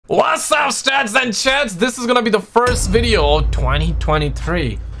What's up, stats and chats? This is gonna be the first video of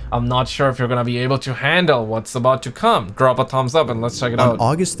 2023. I'm not sure if you're gonna be able to handle what's about to come. Drop a thumbs up and let's check it out. On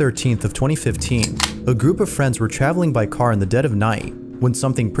August 13th of 2015, a group of friends were traveling by car in the dead of night when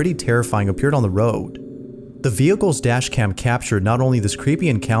something pretty terrifying appeared on the road. The vehicle's dashcam captured not only this creepy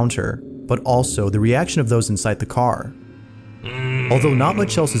encounter, but also the reaction of those inside the car. Although not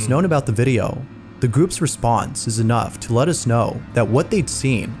much else is known about the video, the group's response is enough to let us know that what they'd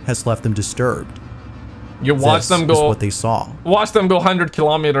seen has left them disturbed. You watch them go. Is what they saw. Watch them go 100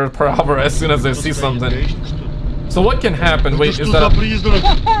 kilometers per hour as soon as they see something. So what can happen? Wait, is that?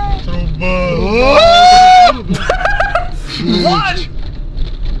 What?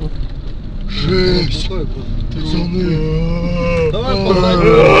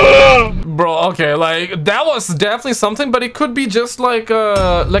 Bro, okay, like that was definitely something, but it could be just like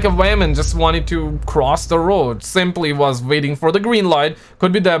a woman just wanted to cross the road, simply was waiting for the green light.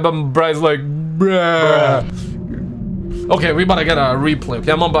 Could be that, but Bry's like, bruh. Okay, we about to get a replay.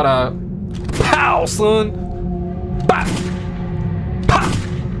 Okay, I'm about to pow, son. Bah. Pow.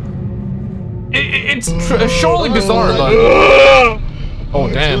 It's surely bizarre, but oh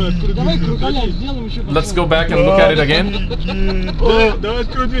damn. Let's go back and look at it again.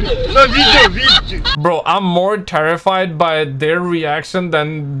 Bro, I'm more terrified by their reaction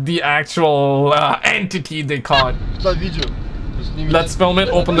than the actual entity they caught. Let's film it,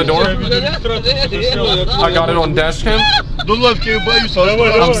 open the door. I got it on dashcam.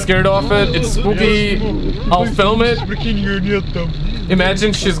 I'm scared of it, it's spooky. I'll film it.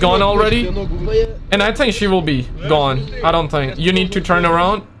 Imagine she's gone already. And I think she will be gone. I don't think. You need to turn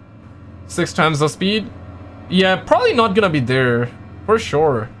around 6 times the speed. Yeah, probably not gonna be there. For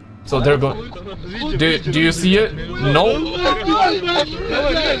sure. So they're going. Do you see it? No.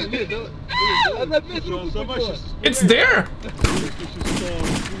 It's there.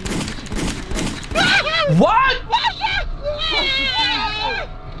 What?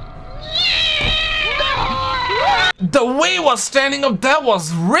 The way it was standing up, that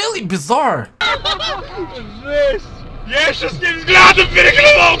was really bizarre.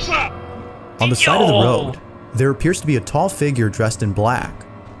 On the side of the road, there appears to be a tall figure dressed in black.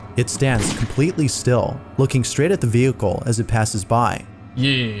 It stands completely still, looking straight at the vehicle as it passes by.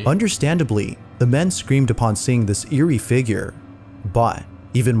 Yeah. Understandably, the men screamed upon seeing this eerie figure. But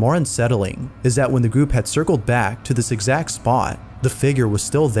even more unsettling is that when the group had circled back to this exact spot, the figure was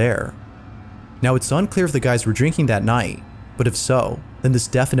still there. Now, it's unclear if the guys were drinking that night, but if so, then this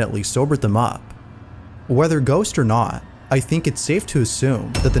definitely sobered them up. Whether ghost or not, I think it's safe to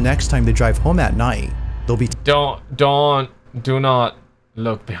assume that the next time they drive home at night, they'll be do not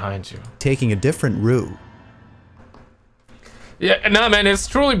look behind you. Taking a different route. Yeah, nah, man, it's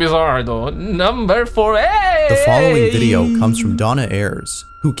truly bizarre though. Number 4. Hey! The following video comes from Donna Ayers,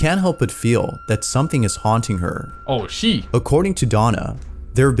 who can't help but feel that something is haunting her. Oh, she. According to Donna,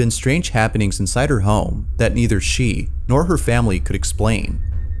 there have been strange happenings inside her home that neither she nor her family could explain.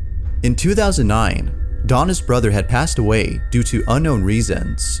 In 2009, Donna's brother had passed away due to unknown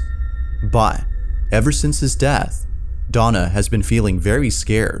reasons. But ever since his death, Donna has been feeling very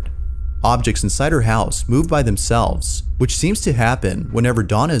scared. Objects inside her house move by themselves, which seems to happen whenever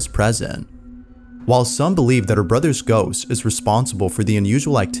Donna is present. While some believe that her brother's ghost is responsible for the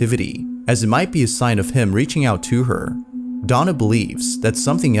unusual activity, as it might be a sign of him reaching out to her, Donna believes that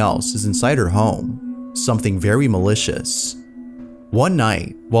something else is inside her home, something very malicious. One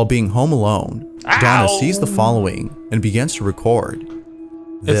night, while being home alone, Donna sees the following and begins to record.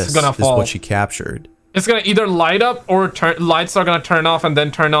 This is what she captured. It's gonna either light up or lights are gonna turn off and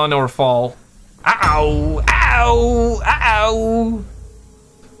then turn on or fall. Ow! Ow! Ow!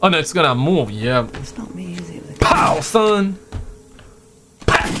 Oh no, it's gonna move. Yeah. It's not me, is it? Pow, son!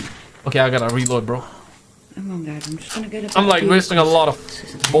 Pow. Okay, I gotta reload, bro. Come on, Dad. I'm just gonna get. I'm like wasting a lot of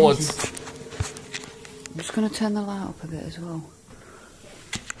bullets. I'm just gonna turn the light up a bit as well.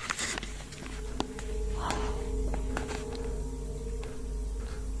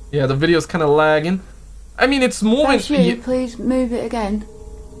 Yeah, the video's kind of lagging. I mean, it's moving. That's you. Please move it again.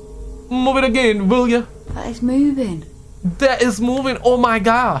 Move it again, will ya? That is moving. That is moving. Oh my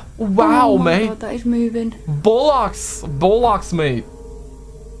god! Wow, oh my mate. God, that is moving. Bollocks, mate.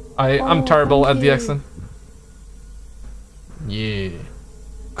 I'm terrible at the accent. Yeah.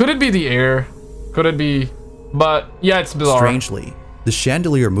 Could it be the air? Could it be? But yeah, it's bizarre. Strangely, the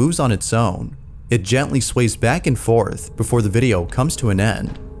chandelier moves on its own. It gently sways back and forth before the video comes to an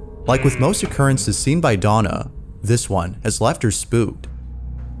end. Like with most occurrences seen by Donna, this one has left her spooked.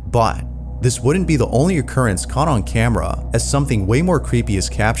 But this wouldn't be the only occurrence caught on camera, as something way more creepy is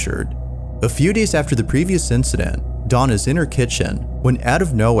captured. A few days after the previous incident, Donna's in her kitchen when out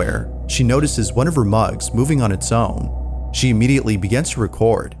of nowhere, she notices one of her mugs moving on its own. She immediately begins to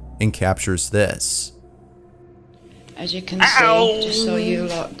record and captures this. As you can see, just so you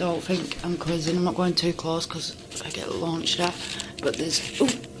lot don't think I'm quizzing, I'm not going too close because I get launched at, but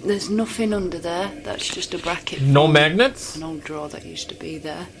there's nothing under there. That's just a bracket. No magnets? An old drawer that used to be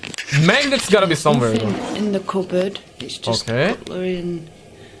there. Magnets gotta be somewhere. Nothing in the cupboard. It's just cutlery and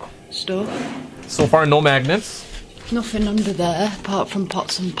stuff. So far, no magnets. Nothing under there apart from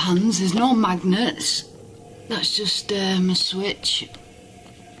pots and pans. There's no magnets. That's just a switch.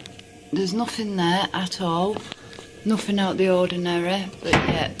 There's nothing there at all. Nothing out of the ordinary, but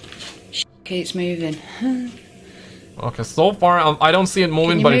yet keeps moving. Okay, so far I don't see it moving,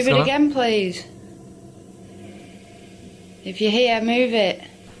 Can you but move it's it gonna... again, please? If you're here, move it.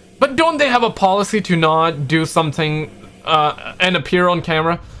 But don't they have a policy to not do something and appear on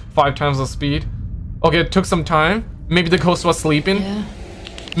camera 5 times the speed? Okay, it took some time. Maybe the ghost was sleeping. Yeah.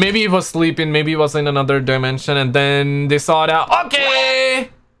 Maybe it was sleeping. Maybe it was in another dimension, and then they saw it out. Okay,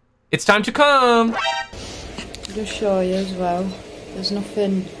 it's time to come. Just show you as well. There's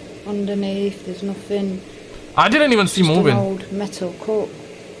nothing underneath. There's nothing. I didn't even see moving. An old metal cup.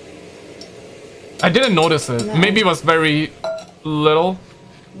 I didn't notice it. No. Maybe it was very little.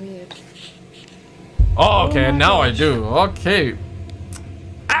 Weird. Oh, okay, Oh now gosh. I do. Okay.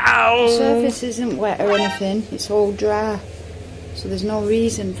 Ow! The surface isn't wet or anything. It's all dry. So there's no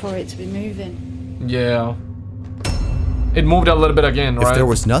reason for it to be moving. Yeah. It moved a little bit again, right? If there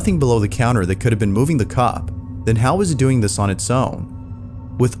was nothing below the counter that could have been moving the cup, then how was it doing this on its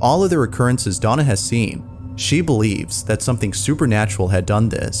own? With all other occurrences Donna has seen, she believes that something supernatural had done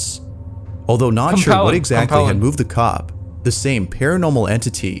this. Although not sure what exactly had moved the cup, the same paranormal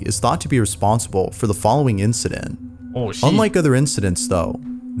entity is thought to be responsible for the following incident. Oh, shit. Unlike other incidents though,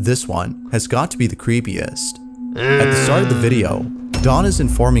 this one has got to be the creepiest. At the start of the video, Dawn is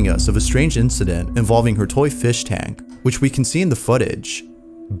informing us of a strange incident involving her toy fish tank, which we can see in the footage.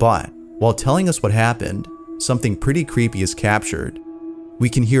 But while telling us what happened, something pretty creepy is captured. We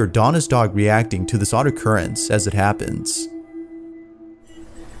can hear Donna's dog reacting to this odd occurrence as it happens.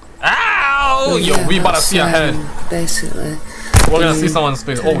 Ow! Yo, we about to see a head. Basically. We're gonna see someone's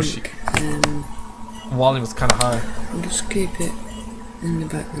face. Oh, shit. Volume is kind of high. I'll just keep it in the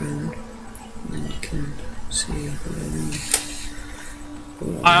background. And then you can see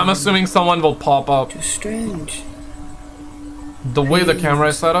what I'm assuming someone will pop up. Just strange. The way the camera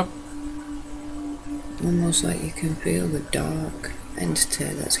is set up. Almost like you can feel the dark entity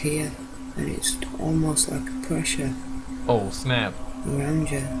that's here, and it's almost like a pressure Oh, snap.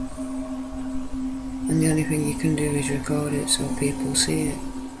 around you. And the only thing you can do is record it so people see it,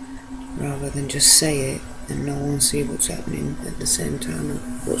 rather than just say it and no one see what's happening at the same time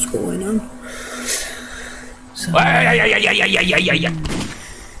of what's going on. So, yeah. I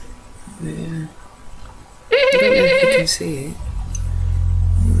don't know if you can see it.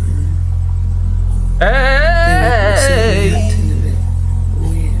 Hey! Acting a bit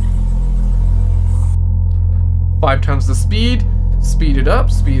weird. 5 times the speed. Speed it up.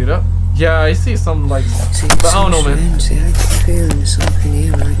 Speed it up. Yeah, I see some like. See, But I don't know, man. See, I get the feeling there's something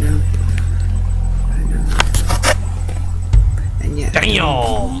here right now. And yeah.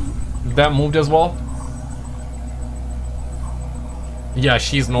 Damn! That moved as well. Yeah,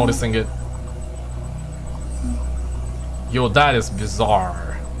 she's noticing it. Yo, that is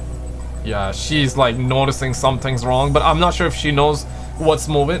bizarre. Yeah, she's like noticing something's wrong, but I'm not sure if she knows what's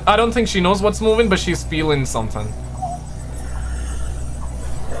moving. I don't think she knows what's moving, but she's feeling something.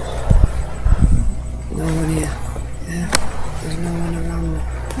 No one here. Yeah, there's no one around me.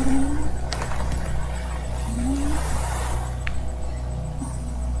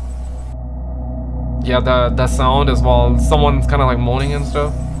 Yeah, that sound as well. Someone's kind of like moaning and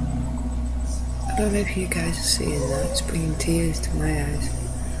stuff. I don't know if you guys are seeing that. It's bringing tears to my eyes.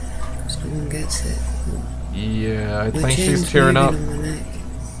 Because no one gets it. Yeah, I My think chain's she's tearing up. moving on my neck.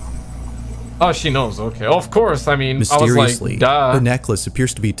 Oh, she knows. Okay, of course. I mean, I was Mysteriously, like, duh. her necklace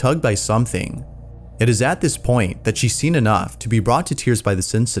appears to be tugged by something. It is at this point that she's seen enough to be brought to tears by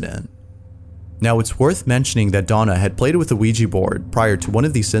this incident. Now, it's worth mentioning that Donna had played with a Ouija board prior to one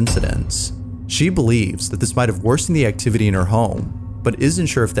of these incidents. She believes that this might have worsened the activity in her home, but isn't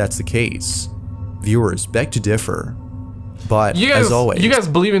sure if that's the case. Viewers beg to differ. But, as always, you guys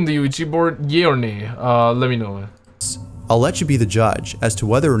believe in the Ouija board? Yeah or nay? Let me know. I'll let you be the judge as to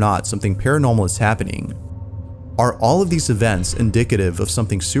whether or not something paranormal is happening. Are all of these events indicative of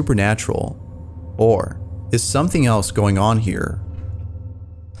something supernatural? Or is something else going on here?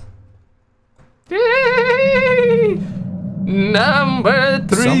 Number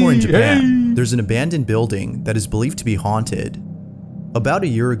 3. Somewhere in Japan, there's an abandoned building that is believed to be haunted. About a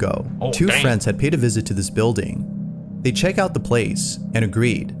year ago, two friends had paid a visit to this building. They check out the place and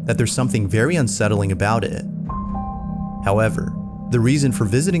agreed that there's something very unsettling about it. However, the reason for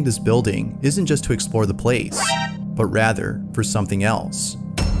visiting this building isn't just to explore the place, but rather for something else.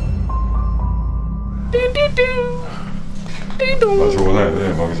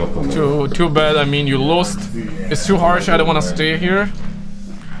 Too bad, I mean, you lost. It's too harsh, I don't want to stay here.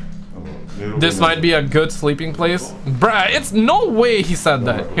 This might be a good sleeping place. Bruh, it's no way he said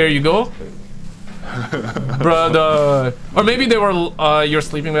that. Here you go. Brother. Or maybe they were, you're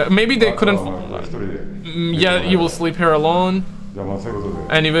sleeping there. Maybe they couldn't. Yeah, you will sleep here alone.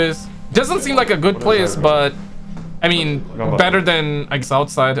 Anyways, doesn't seem like a good place, but I mean, better than, I guess,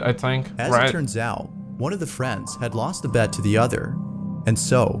 outside, I think. As it turns out, one of the friends had lost the bet to the other. And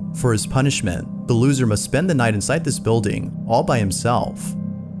so, for his punishment, the loser must spend the night inside this building all by himself.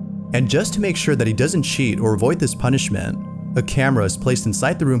 And just to make sure that he doesn't cheat or avoid this punishment, a camera is placed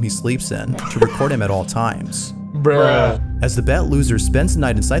inside the room he sleeps in to record him at all times. Bruh. As the bet loser spends the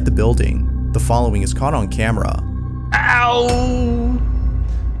night inside the building, the following is caught on camera. Ow!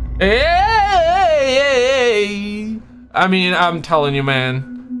 Hey! I mean, I'm telling you,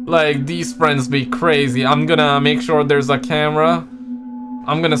 man. Like, these friends be crazy. I'm gonna make sure there's a camera.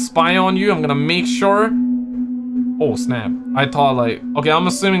 I'm gonna spy on you. I'm gonna make sure. Oh, snap. I thought, like... Okay, I'm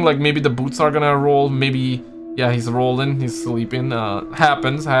assuming, like, maybe the boots are gonna roll. Maybe... Yeah, he's rolling. He's sleeping.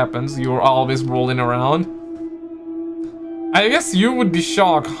 Happens. You're always rolling around. I guess you would be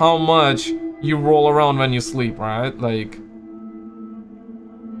shocked how much you roll around when you sleep, right? Like...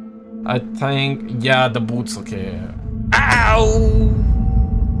 I think... Yeah, the boots, okay. Ow!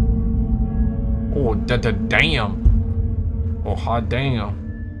 Oh, damn. Oh, hot damn.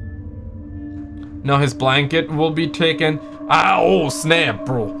 Now his blanket will be taken. Oh, snap,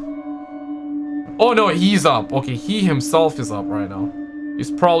 bro. Oh, no, he's up. Okay, he himself is up right now.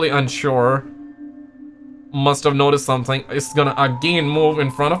 He's probably unsure. Must have noticed something. It's gonna again move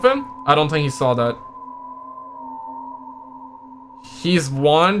in front of him. I don't think he saw that. He's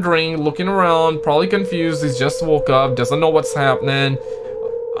wandering, looking around, probably confused. He's just woke up, doesn't know what's happening.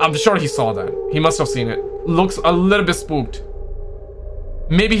 I'm sure he saw that. He must have seen it. Looks a little bit spooked.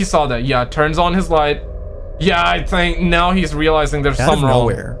 Maybe he saw that. Yeah, turns on his light. Yeah, I think now he's realizing there's something wrong. Out of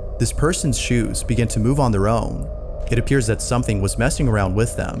nowhere, this person's shoes begin to move on their own. It appears that something was messing around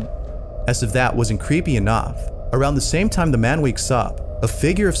with them. As if that wasn't creepy enough, around the same time the man wakes up, a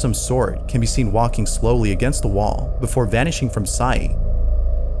figure of some sort can be seen walking slowly against the wall before vanishing from sight.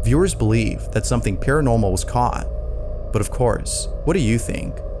 Viewers believe that something paranormal was caught. But of course, what do you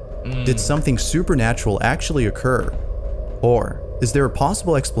think? Did something supernatural actually occur? Or is there a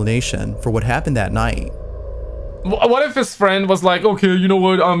possible explanation for what happened that night? What if his friend was like, okay, you know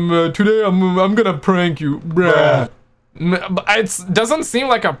what, today I'm gonna prank you, bruh. It doesn't seem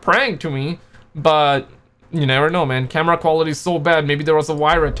like a prank to me, but you never know, man. Camera quality is so bad, maybe there was a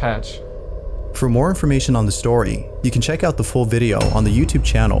wire attached. For more information on the story, you can check out the full video on the YouTube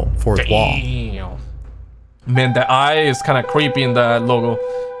channel Fourth Wall. Man, the eye is kind of creepy in the logo.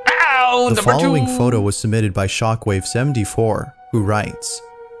 Ow, the following photo was submitted by Shockwave74, who writes,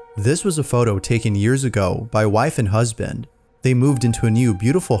 "This was a photo taken years ago by a wife and husband. They moved into a new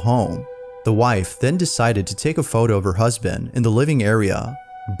beautiful home. The wife then decided to take a photo of her husband in the living area,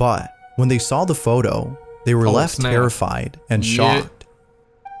 but when they saw the photo, they were left terrified and shocked.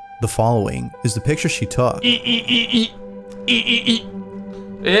 The following is the picture she took." Hey!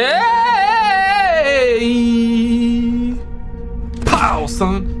 Pow,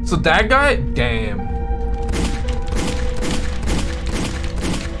 son. So that guy, damn.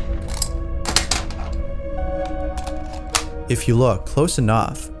 If you look close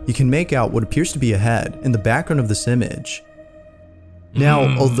enough, you can make out what appears to be a head in the background of this image.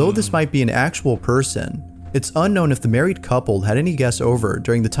 Now, although this might be an actual person, it's unknown if the married couple had any guests over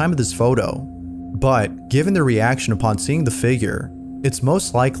during the time of this photo. But given their reaction upon seeing the figure, it's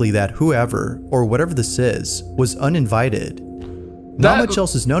most likely that whoever or whatever this is was uninvited. Not much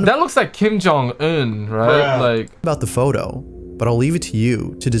else is known. That looks like Kim Jong-un, right? Yeah. Like about the photo, but I'll leave it to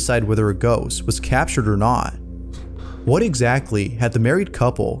you to decide whether a ghost was captured or not. What exactly had the married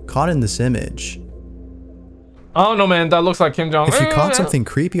couple caught in this image? I don't know, man. That looks like Kim Jong-un. If you caught something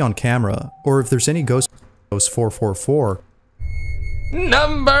creepy on camera, or if there's any ghost 444.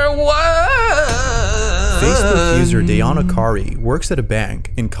 Number 1. Facebook user Diana Kari works at a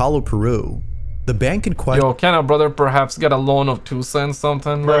bank in Calo, Peru. The bank in question. Yo, can a brother perhaps get a loan of 2 cents,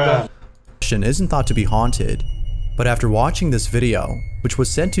 something like that? Isn't thought to be haunted, but after watching this video, which was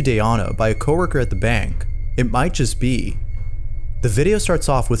sent to Diana by a coworker at the bank, it might just be. The video starts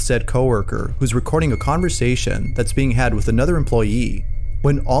off with said coworker who's recording a conversation that's being had with another employee,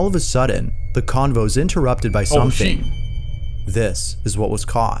 when all of a sudden, the convo is interrupted by something. This is what was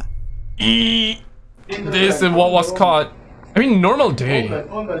caught. This is what was caught. I mean, normal day.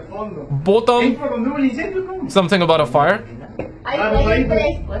 Bottom. Something about a fire. Yeah.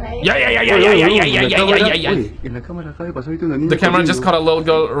 The camera just caught a little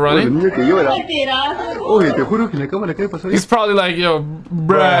girl running. He's probably like, yo,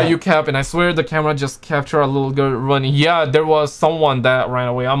 bruh, you capping. I swear the camera just captured a little girl running. Yeah, there was someone that ran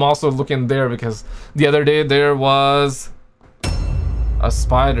away. I'm also looking there because the other day there was a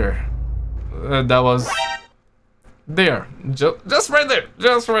spider that was there, just right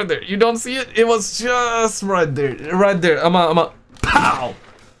there, you don't see it. It was just right there. I'm a pow.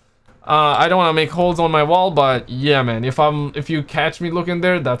 I don't want to make holes on my wall, but yeah, man, if you catch me looking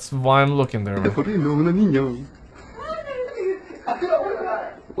there, that's why I'm looking there, man.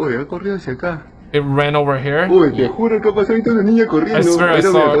 It ran over here. I swear I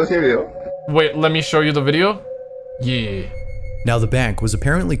saw it. Wait, let me show you the video. Yeah. Now the bank was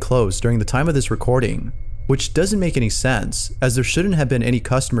apparently closed during the time of this recording, which doesn't make any sense, as there shouldn't have been any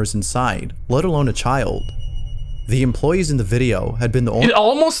customers inside, let alone a child. The employees in the video had been the only— It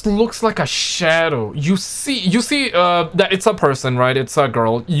almost looks like a shadow. You see that it's a person, right? It's a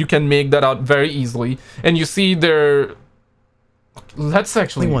girl. You can make that out very easily. And you see their— Let's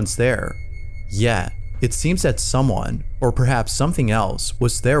actually— ones there. Yet, it seems that someone, or perhaps something else,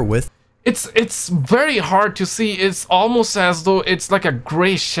 was there with— It's very hard to see. It's almost as though it's like a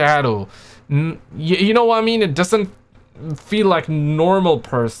gray shadow. You know what I mean? It doesn't feel like normal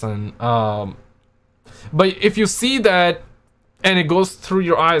person. But if you see that and it goes through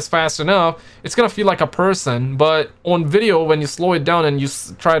your eyes fast enough, it's gonna feel like a person. But on video, when you slow it down and you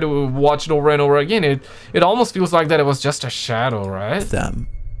try to watch it over and over again, it almost feels like that it was just a shadow, right? Them.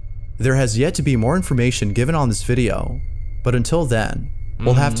 There has yet to be more information given on this video, but until then,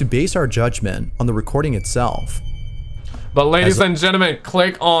 we'll have to base our judgment on the recording itself. But ladies and gentlemen,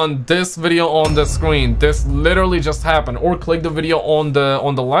 click on this video on the screen. This literally just happened. Or click the video on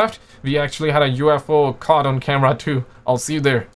the left. We actually had a UFO caught on camera too. I'll see you there.